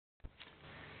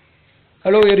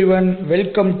Hello everyone,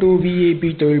 welcome to VIP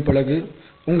தொழில் பழகு.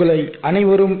 உங்களை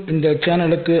அனைவரும் இந்த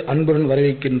சேனலுக்கு அன்புடன்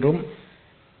வரவேற்கின்றோம்.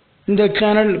 இந்த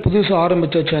சேனல் புதுசா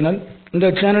ஆரம்பிச்ச சேனல். இந்த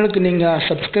சேனலுக்கு நீங்க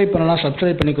சப்ஸ்கிரைப் பண்ணலாம்,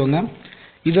 சப்ஸ்கிரைப் பண்ணிக்கோங்க.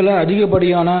 இதில்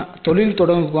அதிகப்படியான தொழில்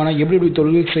தொடங்குக்கான எப்படி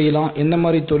தொழில் செய்யலாம், எந்த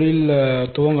மாதிரி தொழில்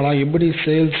துவங்கலாம், எப்படி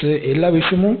சேல்ஸ் எல்லா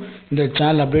விஷயமும் இந்த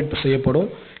சேனல் அப்டேட் செய்யப்படும்.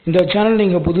 இந்த சேனல்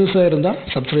நீங்கள் புதுசாக இருந்தால்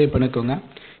சப்ஸ்கிரைப் பண்ணிக்கோங்க.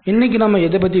 இன்றைக்கி நம்ம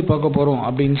எதை பற்றி பார்க்க போகிறோம்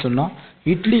அப்படின்னு சொன்னால்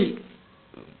இட்லி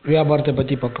வியாபாரத்தை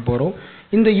பற்றி பார்க்க போகிறோம்.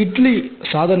 இந்த இட்லி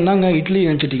சாதாரணங்க இட்லி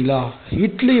நினச்சிட்டிங்களா?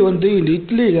 இட்லி இந்த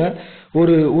இட்லியில்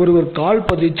ஒரு கால்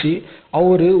பதிச்சு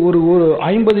அவர் ஒரு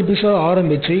 50 பைசா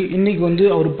ஆரம்பித்து இன்றைக்கி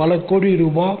அவர் பல கோடி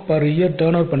ரூபாய் பர் இயர்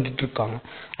டேர்ன் ஓவர் பண்ணிட்டு இருக்காங்க.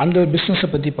 அந்த பிஸ்னஸை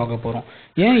பற்றி பார்க்க போகிறோம்.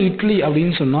 ஏன் இட்லி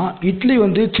அப்படின்னு சொன்னால் இட்லி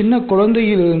சின்ன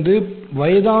குழந்தையிலிருந்து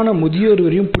வயதான முதியோர்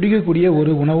வரையும் பிடிக்கக்கூடிய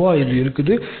ஒரு உணவாக இது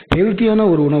இருக்குது. ஹெல்த்தியான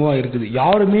ஒரு உணவாக இருக்குது.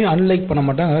 யாருமே அன்லைக் பண்ண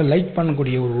மாட்டாங்க, லைக்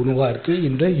பண்ணக்கூடிய ஒரு உணவாக இருக்குது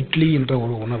இந்த இட்லி என்ற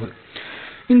ஒரு உணவு.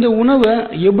 இந்த உணவை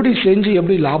எப்படி செஞ்சு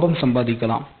எப்படி லாபம்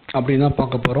சம்பாதிக்கலாம் அப்படின்னு தான்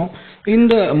பார்க்க போகிறோம்.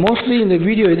 மோஸ்ட்லி இந்த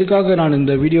வீடியோ எதுக்காக நான்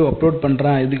இந்த வீடியோ அப்லோட்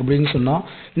பண்ணுறேன் எதுக்கு அப்படின்னு சொன்னால்,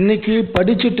 இன்றைக்கி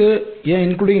படிச்சுட்டு ஏன்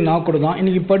இன்க்ளூடிங் நான் கூட தான்,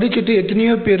 இன்றைக்கி படிச்சுட்டு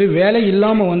எத்தனையோ பேர் வேலை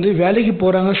இல்லாமல் வேலைக்கு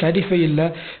போகிறாங்க, சாட்டிஸ்ஃபை இல்லை,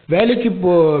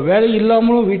 வேலை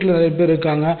இல்லாமலும் வீட்டில் நிறைய பேர்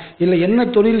இருக்காங்க, இல்லை என்ன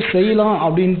தொழில் செய்யலாம்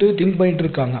அப்படின்ட்டு திங்க் பண்ணிட்டு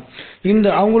இருக்காங்க.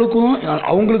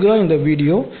 அவங்களுக்கு தான் இந்த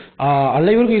வீடியோ.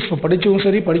 அனைவருக்கும் யூஸ், படித்தவங்க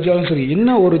சரி படிக்காலும் சரி, என்ன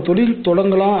ஒரு தொழில்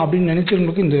தொடங்கலாம் அப்படின்னு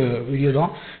நினச்சவங்களுக்கு இந்த வீடியோ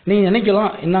தான். நீங்கள்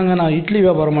நினைக்கலாம், என்னங்க நான் இட்லி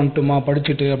வியாபாரம் பண்ணிட்டுமா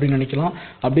படிச்சுட்டு அப்படின்னு நினைக்கலாம்.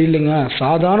 அப்படி இல்லைங்க.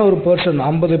 சாதாரண ஒரு பர்சன்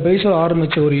 50 பைசா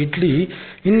ஆரம்பித்த ஒரு இட்லி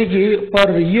இன்னைக்கு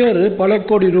பர் இயர் பல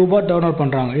கோடி ரூபாய் டேர்ன் ஓவர்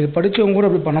பண்ணுறாங்க. இது படித்தவங்க கூட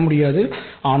அப்படி பண்ண முடியாது.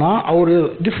 ஆனால் அவர்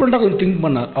டிஃப்ரெண்ட்டாக கொஞ்சம் திங்க்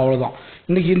பண்ணார், அவ்வளோதான்.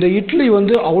 இன்றைக்கி இந்த இட்லி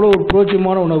அவ்வளோ ஒரு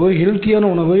பிரோஜனமான உணவு, ஹெல்த்தியான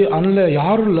உணவு, அதில்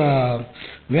யாரும்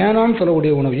வேணான்னு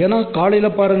சொல்லக்கூடிய உணவு. ஏன்னா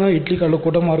காலையில் பாருங்கள் இட்லி கடையில்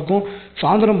கூட்டமாக இருக்கும்,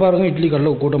 சாயந்தரம் பாருங்கள் இட்லி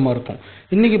கடையில் கூட்டமாக இருக்கும்.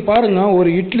 இன்றைக்கி பாருங்கள் ஒரு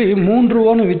இட்லி 3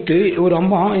 ரூபான்னு விற்று ஒரு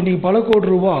அம்மா இன்றைக்கி பல கோடி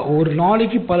ரூபா, ஒரு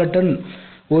நாளைக்கு பல டன்,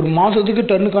 ஒரு மாதத்துக்கு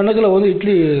டன் கணக்கில்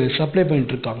இட்லி சப்ளை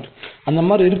பண்ணிட்டு இருக்காங்க. அந்த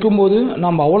மாதிரி இருக்கும்போது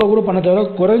நம்ம அவ்வளோ கூட பண்ண தேவை.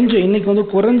 இன்றைக்கி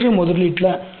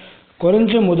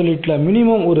குறைஞ்ச முதலீட்டில்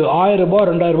மினிமம் ஒரு 1000 ரூபாய்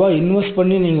 2000 ரூபாய் இன்வெஸ்ட்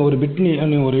பண்ணி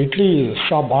நீங்கள் ஒரு இட்லி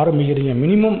ஷாப் ஆரம்பிக்கிறீங்க,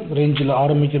 மினிமம் ரேஞ்சில்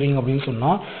ஆரம்பிக்கிறீங்க அப்படின்னு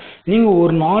சொன்னால், நீங்கள்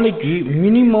ஒரு நாளைக்கு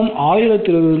மினிமம்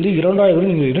 1000 2000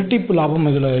 நீங்கள் இரட்டிப்பு லாபம்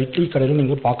இதில் இட்லி கடையில்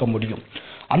நீங்கள் பார்க்க முடியும்.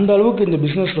 அந்த அளவுக்கு இந்த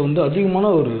பிஸ்னஸில் அதிகமான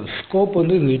ஒரு ஸ்கோப்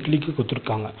இந்த இட்லிக்கு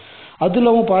கொடுத்துருக்காங்க. அது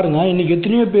இல்லாமல் பாருங்கள், இன்றைக்கி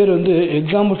எத்தனையோ பேர்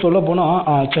எக்ஸாம்பிள் சொல்ல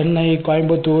போனால் சென்னை,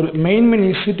 கோயம்புத்தூர், மெயின்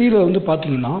சிட்டியில்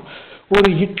பார்த்தீங்கன்னா ஒரு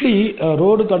இட்லி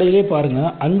ரோடு கடையிலே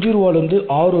பாருங்கள் 5 ரூபாலேருந்து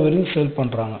 6 வரையும் சேல்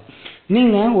பண்ணுறாங்க.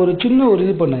 நீங்கள் ஒரு சின்ன ஒரு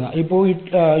இது பண்ணுங்கள். இப்போது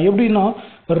எப்படின்னா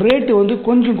ரேட்டு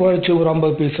கொஞ்சம் குறைச்சி ஒரு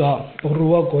 50 பைசா 1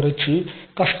 ரூபா குறைச்சி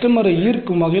கஸ்டமரை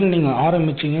ஈர்க்கும் வகையில் நீங்கள்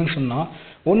ஆரம்பிச்சிங்கன்னு சொன்னால்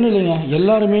ஒன்றும் இல்லைங்க.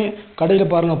 எல்லாருமே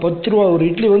கடையில் பாருங்கள் 10 ரூபா ஒரு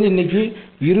இட்லி இன்றைக்கி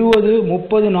 20,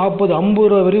 30, 40, 50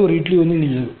 ரூபா வரை ஒரு இட்லி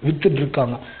இன்றைக்கி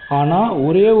விற்றுட்ருக்காங்க. ஆனால்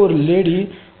ஒரே ஒரு லேடி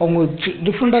அவங்க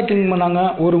டிஃப்ரெண்ட்டாக திங்க் பண்ணாங்க,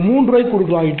 ஒரு 3 ரூபாய்க்கு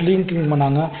கொடுக்கலாம் இட்லின்னு திங்க்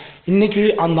பண்ணாங்க. இன்றைக்கி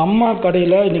அந்த அம்மா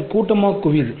கடையில் இன்றைக்கி கூட்டமாக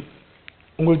குவியுது.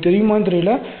 உங்களுக்கு தெரியுமான்னு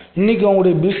தெரியல, இன்றைக்கி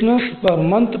அவங்களுடைய பிஸ்னஸ் பர்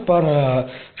மந்த்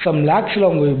சம் லேக்ஸில்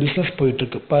அவங்க பிஸ்னஸ்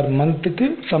போயிட்டுருக்கு. பர் மந்த்துக்கு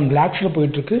சம் லேக்ஸில்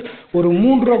போயிட்டுருக்கு. ஒரு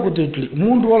 3 ரூபா கொடுத்து இட்லி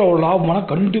 3 ரூபாவில் அவ்வளோ லாபம்னா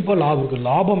கண்டிப்பாக லாபம் இருக்குது.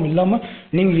 லாபம் இல்லாமல்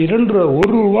நீங்கள் 2 ரூபா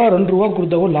 1 ரூபா 2 ரூபா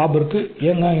கொடுத்தாவும் லாபம் இருக்குது.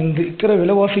 ஏங்க இந்த இருக்கிற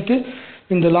விலைவாசிக்கு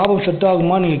இந்த லாபம் செட்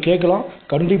ஆகுமா நீங்கள் கேட்கலாம்.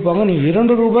 கண்டிப்பாங்க. நீங்கள்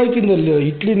 2 ரூபாய்க்கு இந்த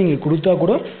இட்லி நீங்கள் கொடுத்தா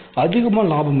கூட அதிகமாக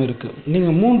லாபம் இருக்குது.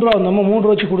 நீங்கள் 3 ரூபா அந்த அம்மா 3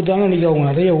 ரூபா வச்சு கொடுத்தாங்க. இன்றைக்கி அவங்க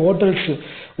நிறைய ஹோட்டல்ஸ்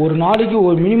ஒரு நாளைக்கு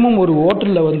ஒரு மினிமம் ஒரு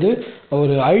ஹோட்டலில்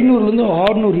ஒரு 500லேருந்து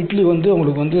 600 இட்லி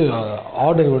அவங்களுக்கு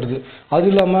ஆர்டர் வருது. அது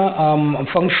இல்லாமல்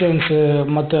ஃபங்க்ஷன்ஸு,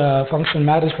 மற்ற ஃபங்க்ஷன்,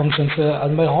 மேரேஜ் ஃபங்க்ஷன்ஸு,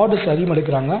 அது மாதிரி ஆர்டர்ஸ் அதிகமாக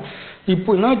எடுக்கிறாங்க. இப்போ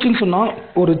என்னாச்சுன்னு சொன்னால்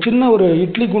ஒரு சின்ன ஒரு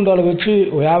இட்லி குண்டாவில் வச்சு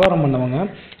வியாபாரம் பண்ணவங்க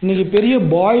இன்றைக்கி பெரிய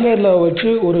பாய்லரில் வச்சு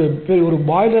ஒரு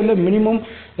பாய்லரில் மினிமம்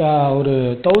ஒரு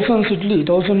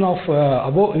 1000 ஆஃப்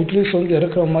அபோவ் இட்லிஸ்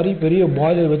இறக்குற மாதிரி பெரிய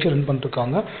பாய்லர் வச்சு ரன்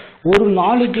பண்ணிட்டுருக்காங்க. ஒரு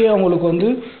நாளைக்கே அவங்களுக்கு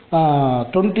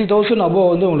 20,000 அபோவ்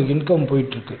அவங்களுக்கு இன்கம்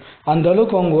போயிட்டுருக்கு. அந்த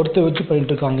அளவுக்கு அவங்க ஒருத்தர் வச்சு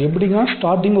பண்ணிட்டுருக்காங்க. எப்படின்னா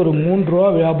ஸ்டார்டிங் ஒரு 3 ரூபா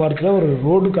வியாபாரத்தில் ஒரு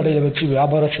ரோடு கடையில் வச்சு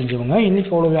வியாபாரம் செஞ்சவங்க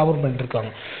இன்றைக்கி அவ்வளோ வியாபாரம்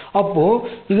பண்ணிட்டுருக்காங்க. அப்போது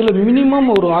இதில் மினிமம்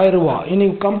ஒரு 1000 ரூபா.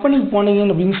 இன்றைக்கி கம்பெனிக்கு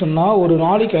போனீங்கன்னு அப்படின்னு சொன்னால் ஒரு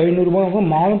நாளைக்கு 500 ரூபா,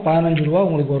 மாதம் 15 ரூபா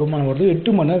உங்களுக்கு வருமானம் வருது.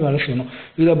 8 மணி நேரம் வேலை செய்யணும்.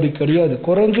 இது அப்படி கிடையாது.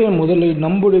 குறைஞ்ச முதல்ல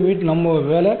நம்ம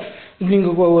வேலை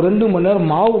நீங்கள் ஒரு 2 மணி நேரம்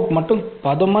மாவு மட்டும்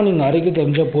பதமாக நீங்கள் அரைக்க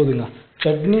தெரிஞ்சால் போதுங்க.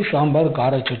 சட்னி, சாம்பார்,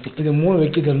 கார சட்னி, இது 3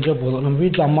 வைக்க தெரிஞ்சால் போதும். நம்ம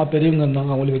வீட்டில் அம்மா பெரியவங்க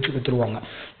இருந்தாங்க, அவங்களே வச்சு கொடுத்துருவாங்க.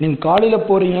 நீங்கள் காலையில்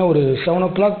போகிறீங்க, ஒரு 7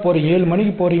 o'clock போகிறீங்க, 7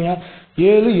 மணிக்கு போகிறீங்க,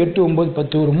 7, 8, 9,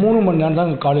 10 ஒரு 3 மணி நேரம் தான்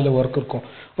அங்கே காலையில் ஒர்க் இருக்கும்.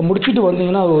 இப்போ முடிச்சுட்டு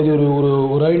வந்தீங்கன்னா ஒரு ஒரு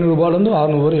ஒரு 500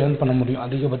 600 வரை ஏர்ன் பண்ண முடியும்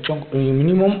அதிகபட்சம்,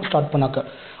 மினிமம் ஸ்டார்ட் பண்ணாக்க.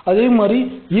 அதே மாதிரி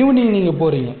ஈவினிங் நீங்கள்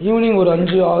போகிறீங்க, ஈவினிங் ஒரு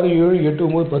 5, 6, 7, 8,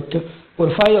 9, 10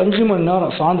 ஒரு 5 மணி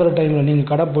நேரம் சாயந்தர டைமில் நீங்கள்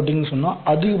கடை போட்டிங்கன்னு சொன்னால்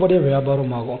அதிகப்படியாக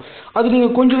வியாபாரம் ஆகும். அது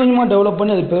நீங்கள் கொஞ்சம் கொஞ்சமாக டெவலப்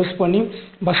பண்ணி அதை பெருசு பண்ணி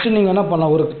ஃபஸ்ட்டு நீங்கள் என்ன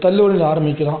பண்ணலாம், ஒரு தள்ளுவண்டியில்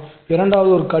ஆரம்பிக்கலாம்.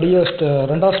 இரண்டாவது ஒரு கடையை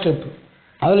ரெண்டாவது ஸ்டெப்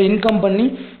அதில் இன்கம் பண்ணி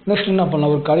நெக்ஸ்ட் என்ன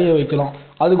பண்ணலாம், ஒரு கடையை வைக்கலாம்,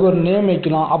 அதுக்கு ஒரு நேம்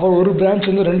வைக்கலாம், அப்புறம் ஒரு பிரான்ச்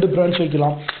 2 பிரான்ச்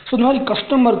வைக்கலாம். ஸோ இந்த மாதிரி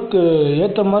கஸ்டமருக்கு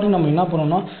ஏற்ற மாதிரி நம்ம என்ன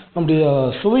பண்ணோம்னா நம்முடைய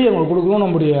சுவையை அவங்களுக்கு கொடுக்கணும்,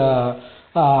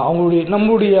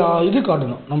 நம்மளுடைய இது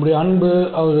காட்டணும், நம்முடைய அன்பு,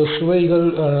 சுவைகள்,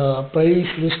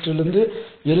 ப்ரைஸ் லிஸ்ட்லேருந்து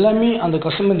எல்லாமே அந்த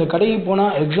கஸ்டமர். இந்த கடைக்கு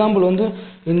போனால் எக்ஸாம்பிள்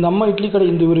இந்த அம்மா இட்லி கடை,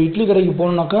 இந்த ஒரு இட்லி கடைக்கு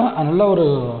போனோம்னாக்கா நல்லா ஒரு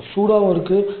சூடாகவும்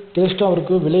இருக்குது, டேஸ்ட்டாகவும்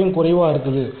இருக்குது, விலையும் குறைவாக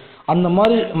இருக்குது. அந்த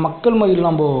மாதிரி மக்கள் மத்தியில்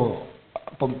நம்ம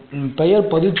இப்போ பெயர்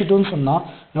பதிச்சிட்டோன்னு சொன்னால்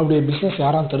நம்முடைய பிஸ்னஸ்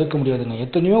யாரும் தடுக்க முடியாதுங்க.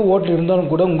 எத்தனையோ ஹோட்டல்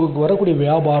இருந்தாலும் கூட உங்களுக்கு வரக்கூடிய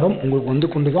வியாபாரம் உங்களுக்கு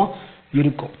கொண்டு தான்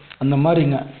இருக்கும். அந்த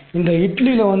மாதிரிங்க இந்த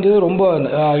இட்லியில் ரொம்ப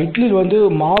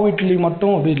இட்லியில் மாவு இட்லி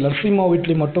மட்டும் அப்படி லஸ்ஸி மாவு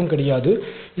இட்லி மட்டும் கிடையாது.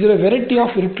 இதில் வெரைட்டி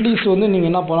ஆஃப் இட்லிஸ் நீங்கள்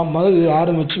என்ன பண்ணலாம், முதல்ல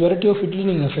ஆரம்பித்து வெரைட்டி ஆஃப் இட்லி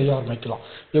நீங்கள் செய்ய ஆரம்பிக்கலாம்.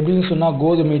 எப்படின்னு சொன்னால்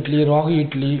கோதுமை இட்லி, ராகி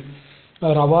இட்லி,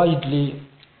 ரவா இட்லி,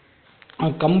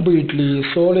 கம்பு இட்லி,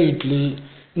 சோளை இட்லி,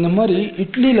 இந்த மாதிரி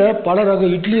இட்லியில் பல ரக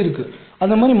இட்லி இருக்குது.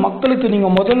 அந்த மாதிரி மக்களுக்கு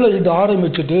நீங்கள் முதல்ல இது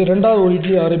ஆரம்பிச்சுட்டு 2வது ஒரு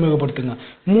இட்லி அறிமுகப்படுத்துங்க,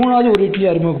 3வது ஒரு இட்லி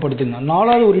அறிமுகப்படுத்துங்க,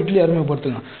 4வது ஒரு இட்லி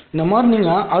அறிமுகப்படுத்துங்க. இந்த மாதிரி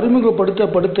நீங்கள்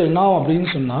அறிமுகப்படுத்த என்ன அப்படின்னு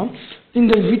சொன்னால்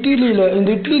இந்த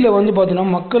இட்லியில் பார்த்தீங்கன்னா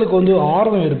மக்களுக்கு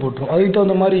ஆர்வம் ஏற்பட்டுரும். அதுக்கு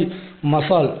தகுந்த மாதிரி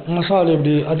மசால்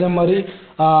எப்படி, அதே மாதிரி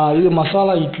இது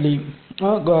மசாலா இட்லி,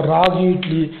 ராகி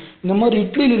இட்லி, இந்த மாதிரி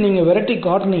இட்லியில் நீங்கள் வெரைட்டி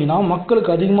காட்டினீங்கன்னா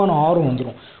மக்களுக்கு அதிகமான ஆர்வம்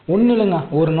வந்துடும். ஒன்றும் இல்லைங்க,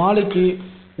 ஒரு நாளைக்கு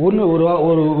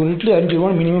ஒரு இட்லி 5 ரூபா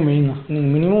மினிமம் வைங்க.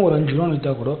 நீங்கள் மினிமம் ஒரு 5 ரூபான்னு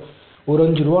விற்றா கூட, ஒரு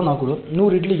 5 ரூபானா கூட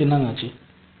 100 இட்லிக்கு என்னங்க ஆச்சு,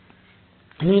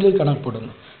 நீங்களே கணக்கு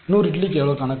போடுங்க. 100 இட்லிக்கு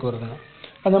எவ்வளோ கணக்கு வருதுங்க.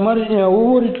 அந்த மாதிரி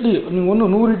ஒவ்வொரு இட்லி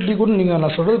நீங்கள் 100 இட்லி கூட நீங்கள்,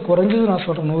 நான் சொல்கிறது குறைஞ்சது, நான்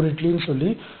சொல்கிறேன் 100 இட்லின்னு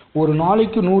சொல்லி ஒரு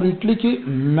நாளைக்கு 100 இட்லிக்கு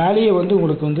மேலேயே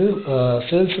உங்களுக்கு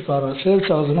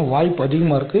சேல்ஸ் ஆகுதுன்னா வாய்ப்பு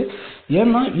அதிகமாக இருக்குது.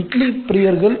 ஏன்னா இட்லி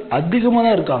பிரியர்கள் அதிகமாக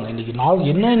தான் இருக்காங்க இன்றைக்கி.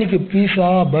 இன்னைக்கு பீஸா,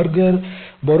 பர்கர்,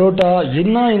 பரோட்டா,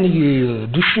 என்ன இன்னைக்கு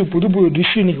புது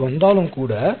டிஷ்ஷு இன்னைக்கு வந்தாலும்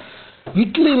கூட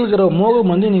இட்லி இருக்கிற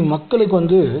மோகம் இன்னைக்கு மக்களுக்கு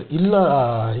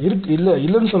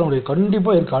இல்லைன்னு சொல்ல முடியாது.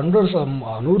 கண்டிப்பாக இருக்குது,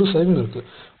 100% இருக்குது.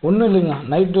 ஒன்றும் இல்லைங்க,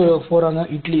 நைட்டு போகிறாங்க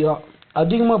இட்லி தான்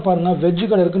அதிகமாக. பாருங்கள், வெஜ்ஜு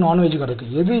கடை இருக்குது, நான்வெஜ் கடை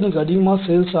இருக்குது. எது இன்றைக்கி அதிகமாக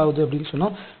சேல்ஸ் ஆகுது அப்படின்னு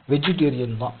சொன்னால்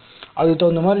வெஜிடேரியன் தான். அதுக்கு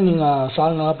தகுந்த மாதிரி நீங்கள்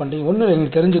சால்னாலாம் பண்ணுறீங்க. ஒன்றும்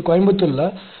எனக்கு தெரிஞ்சு கோயம்புத்தூரில்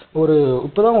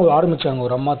இப்போ தான் ஆரம்பித்தாங்க,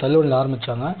 ஒரு அம்மா தள்ளுவண்டியில்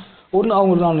ஆரம்பித்தாங்க.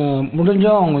 அவங்களுக்கு நான்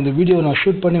முடிஞ்சால் அவங்க இந்த வீடியோவை நான்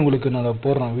ஷூட் பண்ணி உங்களுக்கு நான்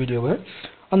போடுறேன் வீடியோவை.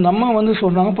 அந்த அம்மா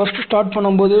சொல்கிறாங்க, ஃபஸ்ட்டு ஸ்டார்ட்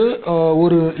பண்ணும்போது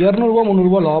ஒரு 200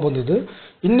 300 லாபம் வந்தது.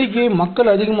 இன்றைக்கி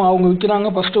மக்கள் அதிகமாக அவங்க விற்கிறாங்க.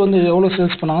 ஃபஸ்ட்டு எவ்வளோ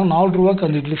சேல்ஸ் பண்ணாங்க, 4 ரூபாய்க்கு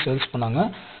அந்த இட்லி சேல்ஸ் பண்ணாங்க.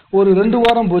 ஒரு 2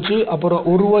 வாரம் போச்சு, அப்புறம்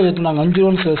 1 ரூபா ஏற்றுனாங்க, 5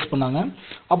 ரூபான்னு சேல்ஸ் பண்ணாங்க.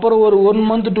 அப்புறம் ஒரு 1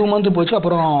 மந்த் 2 மந்த் போச்சு,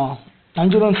 அப்புறம்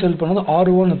 5 ரூபான்னு சேல் பண்ணது 6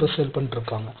 ரூபான்னு இப்போ சேல்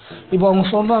பண்ணிட்டுருக்காங்க. இப்போ அவங்க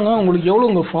சொல்கிறாங்க, உங்களுக்கு எவ்வளோ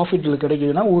உங்கள் ப்ராஃபிட்டில்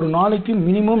கிடைக்குதுன்னா, ஒரு நாளைக்கு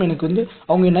மினிமம் எனக்கு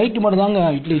அவங்க நைட்டு மட்டும் தாங்க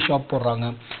இட்லி ஷாப் போடுறாங்க,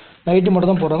 நைட்டு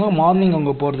மட்டும் தான் போடுறாங்க. மார்னிங்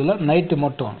அவங்க போகிறதில்ல, நைட்டு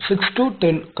மட்டும் 6 to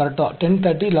 10 கரெக்டாக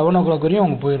 10:30 11 o'clock வரையும்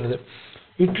அவங்க போயிடுறது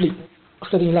இட்லி.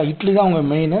 சரிங்களா, இட்லி தான் அவங்க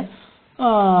மெயின்.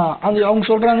 அது அவங்க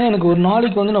சொல்கிறாங்க, எனக்கு ஒரு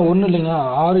நாளைக்கு நான் ஒன்றும் இல்லைங்க,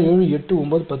 6 7 8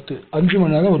 9 10 5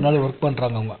 மணி நேரம் ஒரு நாள் ஒர்க்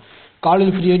பண்ணுறாங்க. அவங்க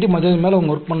காலையில் ஃப்ரீ ஆகிட்டு மதியம் மேலே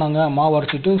அவங்க ஒர்க் பண்ணாங்க, மாவு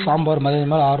அரைச்சிட்டு சாம்பார்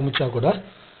மதியம் மேலே ஆரம்பித்தா கூட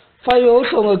 5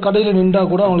 hours அவங்க கடையில்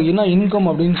நின்றால் கூட அவங்களுக்கு என்ன இன்கம்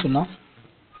அப்படின்னு சொன்னால்,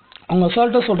 அவங்க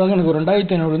அசால்ட்டாக சொல்கிறாங்க, எனக்கு ஒரு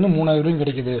 2500 3000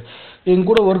 கிடைக்குது. எங்க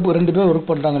கூட 2 பேர் ஒர்க்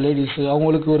பண்ணுறாங்க லேடிஸு.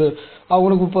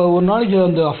 அவங்களுக்கு இப்போ ஒரு நாளைக்கு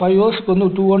அந்த 5 ஹவர்ஸ்க்கு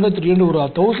 200 300 ஒரு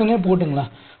 1000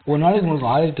 போட்டுங்களேன், ஒரு நாளைக்கு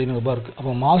உங்களுக்கு 1500 இருக்குது.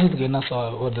 அப்போ மாதத்துக்கு என்ன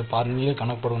வருது பாருங்களே,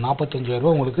 கணக்கு போடுங்க.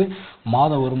 45,000 உங்களுக்கு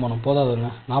மாத வருமானம்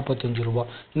போதாதுங்க, 45 ரூபா.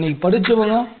 இன்றைக்கி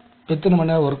படித்தவங்க எத்தனை மணி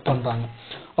நேரம் ஒர்க் பண்ணுறாங்க.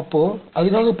 அப்போது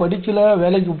அதுக்காக படிக்கலை,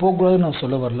 வேலைக்கு போகக்கூடாதுன்னு நான்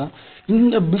சொல்ல வரல.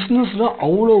 இந்த பிஸ்னஸில்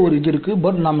அவ்வளோ ஒரு இது இருக்குது.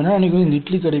 பட் நம்ம என்ன நினைக்கிறோம், இந்த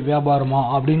இட்லி கடை வியாபாரமா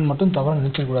அப்படின்னு மட்டும் தவறாக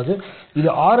நினைக்கக்கூடாது.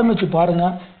 இதை ஆரம்பித்து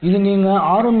பாருங்கள். இது நீங்கள்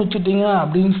ஆரம்பிச்சிட்டிங்க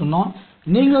அப்படின்னு சொன்னால்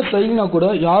நீங்கள் செய்யினா கூட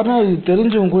யாருன்னா இது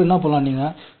தெரிஞ்சவங்க கூட என்ன பண்ணலாம்,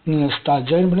 நீங்கள்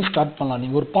ஜாயின் பண்ணி ஸ்டார்ட் பண்ணலாம்.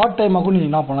 நீங்கள் ஒரு பார்ட் டைமாக கூட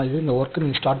நீங்கள் என்ன பண்ணலாம், இந்த ஒர்க்கு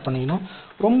நீங்கள் ஸ்டார்ட் பண்ணிங்கன்னா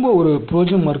ரொம்ப ஒரு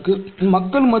பிரோஜனமாக இருக்குது.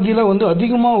 மக்கள் மத்தியில்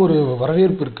அதிகமாக ஒரு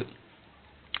வரவேற்பு இருக்குது.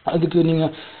 அதுக்கு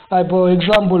நீங்கள் இப்போது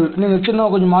எக்ஸாம்பிள் நீங்கள் சின்ன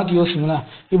கொஞ்சம் மாற்றி யோசிங்களேன்.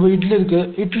 இப்போ இட்லி இருக்குது,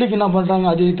 இட்லிக்கு என்ன பண்ணுறாங்க,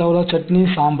 அதே தவிர சட்னி,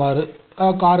 சாம்பார்,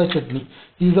 கார சட்னி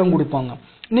இதுதான் கொடுப்பாங்க.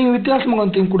 நீங்கள் வித்தியாசமாக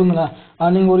திங்க் கொடுங்களேன்.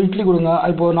 நீங்கள் ஒரு இட்லி கொடுங்க.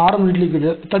 இப்போ நார்மல் இட்லி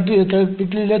இருக்குது,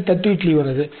 இட்லியிலே தட்டு இட்லி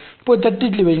வருது. இப்போ தட்டு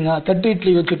இட்லி வைங்க. தட்டு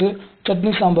இட்லி வச்சுட்டு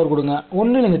சட்னி சாம்பார் கொடுங்க.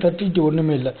 ஒன்றும் இல்லைங்க, தட்டு இட்லி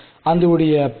ஒன்றுமே இல்லை.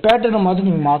 அதோடைய பேட்டர்னை மட்டும்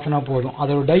நீங்கள் மாற்றினா போதும்,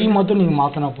 அதோட டை மட்டும் நீங்கள்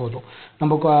மாற்றினா போதும்.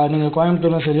 நீங்கள்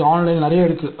கோயம்புத்தூர்லாம் சரி, ஆன்லைன் நிறைய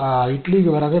இருக்குது,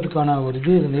 இட்லிக்கு வரதுக்கான ஒரு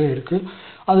இது இதுலேயே இருக்குது.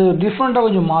 அது டிஃப்ரெண்ட்டாக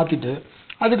கொஞ்சம் மாற்றிட்டு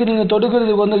அதுக்கு நீங்கள்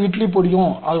தொடுக்கிறதுக்கு வந்து இட்லி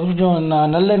பொடியும் அது கொஞ்சம்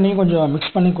நல்லெண்ணெயும் கொஞ்சம்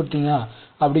மிக்ஸ் பண்ணி கொடுத்தீங்க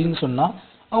அப்படின்னு சொன்னால்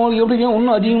அவங்களுக்கு எப்படிங்க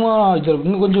இன்னும் அதிகமாக இது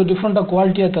இன்னும் கொஞ்சம் டிஃப்ரெண்ட்டாக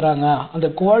குவாலிட்டியாக தராங்க. அந்த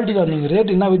குவாலிட்டியில் நீங்கள்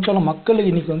ரேட் என்ன வச்சாலும்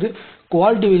மக்களுக்கு இன்றைக்கி வந்து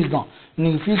குவாலிட்டி வைஸ் தான்.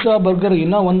 இன்றைக்கி பீஸா பர்கர்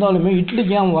என்ன வந்தாலுமே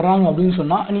இட்லிக்கு ஏன் வராங்க அப்படின்னு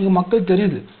சொன்னால் இன்றைக்கி மக்கள்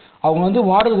தெரியுது. அவங்க வந்து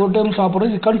வாரத்துக்கு ஒரு டைம்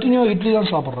சாப்பிட்றது கண்டினியூவாக இட்லி தான்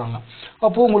சாப்பிட்றாங்க.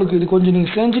 அப்போது உங்களுக்கு இது கொஞ்சம்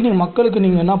நீங்கள் செஞ்சு நீங்கள் மக்களுக்கு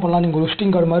நீங்கள் என்ன பண்ணலாம், நீங்கள்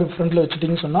விசிட்டிங் கார்டு மாதிரி ஃப்ரண்ட்டில்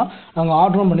வச்சுட்டிங்கன்னு சொன்னால் நாங்கள்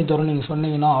ஆர்டரும் பண்ணி தரோம் நீங்கள்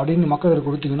சொன்னீங்கன்னா அப்படின்னு மக்களுக்கு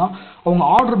கொடுத்தீங்கன்னா அவங்க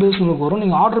ஆர்டர் பேஸ் உங்களுக்கு வரும்.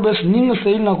 நீங்கள் ஆர்டர் பேஸ் நீங்கள்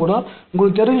செய்யணும்னா கூட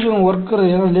உங்களுக்கு தெரிஞ்சவங்க ஒர்க்கர்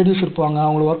ஏதாவது லேடிஸ் இருப்பாங்க,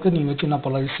 அவங்க ஒர்க்கர் நீங்கள் வச்சு என்ன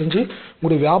பண்ணலாம் செஞ்சு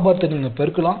உங்களுடைய வியாபாரத்தை நீங்கள்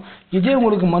பெருக்கலாம். இதே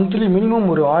உங்களுக்கு மந்த்லி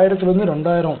மினிமம் ஒரு 1000 to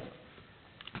 2000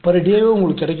 பர் டேவே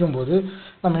உங்களுக்கு கிடைக்கும் போது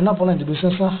நம்ம என்ன பண்ணலாம், இந்த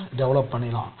பிஸ்னஸை டெவலப்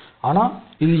பண்ணிடலாம். ஆனால்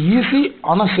இது ஈஸி,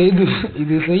 ஆனால் செய்து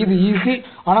ஈஸி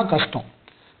ஆனால் கஷ்டம்.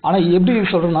 ஆனால் எப்படி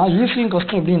சொல்கிறேன்னா ஈஸியும்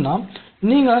கஷ்டம் எப்படின்னா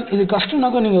நீங்கள் இது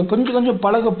கஷ்டம்னாக்கா நீங்கள் கொஞ்சம்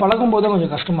பழகும் போது தான்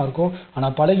கொஞ்சம் கஷ்டமாக இருக்கும்.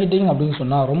 ஆனால் பழகிட்டீங்க அப்படின்னு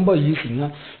சொன்னால் ரொம்ப ஈஸிங்க.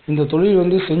 இந்த தொழில்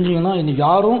வந்து செஞ்சீங்கன்னா இன்னைக்கு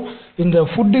யாரும் இந்த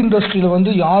ஃபுட் இண்டஸ்ட்ரியில்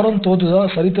வந்து யாரும்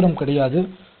தோற்றுதான் சரித்திரம் கிடையாது.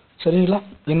 சரிங்களா?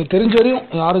 எனக்கு தெரிஞ்ச வரையும்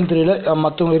யாரும் தெரியல,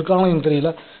 மற்றவங்க இருக்காங்களோ எனக்கு தெரியல.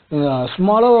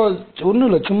 ஸ்மாலாக ஒன்றும்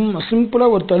இல்லை,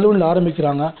 சிம்பிளாக ஒரு தள்ளுவண்டியில்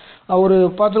ஆரம்பிக்கிறாங்க. ஒரு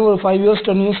பார்த்து ஒரு 5 years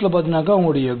 10 years பார்த்தீங்கன்னாக்கா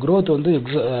அவங்களுடைய க்ரோத் வந்து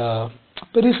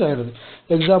பெருசாகிடுது.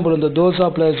 எக்ஸாம்பிள் இந்த தோசா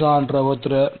பிளேஸான்ற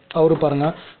ஒருத்தர், அவர்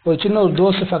பாருங்கள் ஒரு சின்ன ஒரு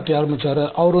தோசை ஃபேக்ட்ரி ஆரம்பித்தார்.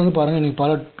 அவர் வந்து பாருங்கள் இன்றைக்கி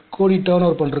பல கோடி டேர்ன்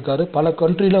ஓவர் பண்ணிருக்காரு. பல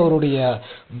கண்ட்ரியில் அவருடைய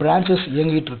பிரான்ச்சஸ்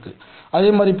இயங்கிட்டு இருக்கு. அதே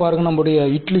மாதிரி பாருங்கள் நம்முடைய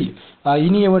இட்லி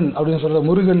இனியவன் அப்படின்னு சொல்கிற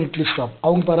முருகன் இட்லி ஷாப்,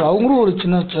 அவங்க பாருங்கள் அவங்களும் ஒரு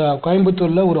சின்ன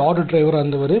கோயம்புத்தூரில் ஒரு ஆர்டர் டிரைவராக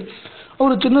இருந்தவர்.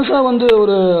 அவர் சின்னசாக வந்து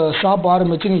ஒரு ஷாப்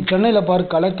ஆரம்பித்து நீங்கள் சென்னையில்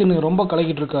கலக்கின்னு ரொம்ப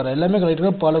கலக்கிட்டு இருக்காரு, எல்லாமே கலக்கிட்டு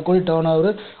இருக்காரு, பல கோடி டேர்ன் ஓவர்.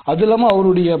 அது இல்லாமல்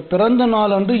அவருடைய பிறந்த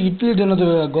நாள் அன்று இட்லி தினத்தை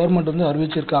கவர்மெண்ட் வந்து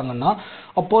அறிவிச்சிருக்காங்கன்னா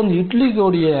அப்போது அந்த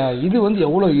இட்லியோடைய இது வந்து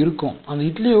எவ்வளோ இருக்கும், அந்த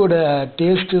இட்லியோட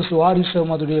டேஸ்ட்டு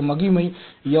சுவாரஸ்யம் அதோடைய மகிமை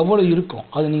எவ்வளோ இருக்கும்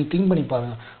அதை நீங்கள் திங்க் பண்ணி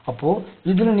பாருங்கள். அப்போது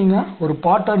இதில் நீங்கள் ஒரு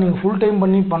பார்ட்டாக நீங்கள் ஃபுல் டைம்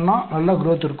பண்ணால் நல்லா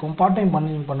க்ரோத் இருக்கும், பார்ட் டைம்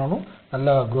பண்ணாலும்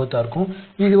நல்லா க்ரோத்தாக இருக்கும்.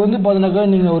 இது வந்து பார்த்தீங்கன்னாக்கா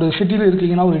நீங்கள் ஒரு சிட்டியில்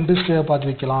இருக்கீங்கன்னா ஒரு இண்டஸ்ட்ரியாக பார்த்து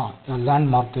வைக்கலாம்,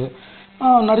 லேண்ட்மார்க்கு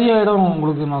நிறைய இடம்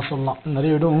உங்களுக்கு நான் சொல்லலாம்,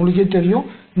 நிறைய இடம் உங்களுக்கே தெரியும்.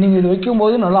 நீங்கள் இது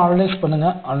வைக்கும்போது நல்லா அனலைஸ்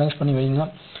பண்ணி வைங்க.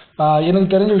 எனக்கு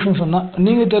தெரிஞ்ச விஷயம் சொன்னால்,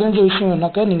 நீங்கள் தெரிஞ்ச விஷயம்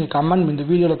என்னக்கா நீங்கள் இந்த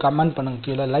வீடியோவில் கமெண்ட் பண்ணுங்கள்,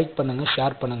 கீழே லைக் பண்ணுங்கள்,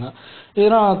 ஷேர் பண்ணுங்கள்.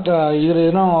 இதில்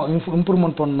எதனா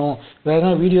இம்ப்ரூவ்மெண்ட் பண்ணணும், வேறு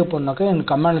எதனா வீடியோ பண்ணாக்கா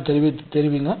எனக்கு கமெண்டில்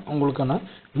தெரிவிங்க, உங்களுக்கான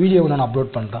வீடியோவை நான்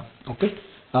அப்லோட் பண்ணுறேன். ஓகே,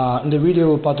 இந்த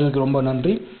வீடியோவை பார்த்ததுக்கு ரொம்ப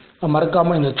நன்றி.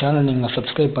 மறக்காமல் இந்த சேனல் நீங்கள்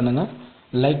சப்ஸ்கிரைப் பண்ணுங்கள்,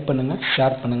 லைக் பண்ணுங்கள்,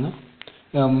 ஷேர் பண்ணுங்கள்.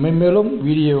 மேலும்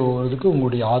வீடியோ வரதுக்கு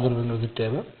உங்களுடைய ஆதரவு எங்களுக்கு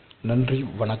தேவை. நன்றி,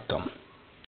 வணக்கம்.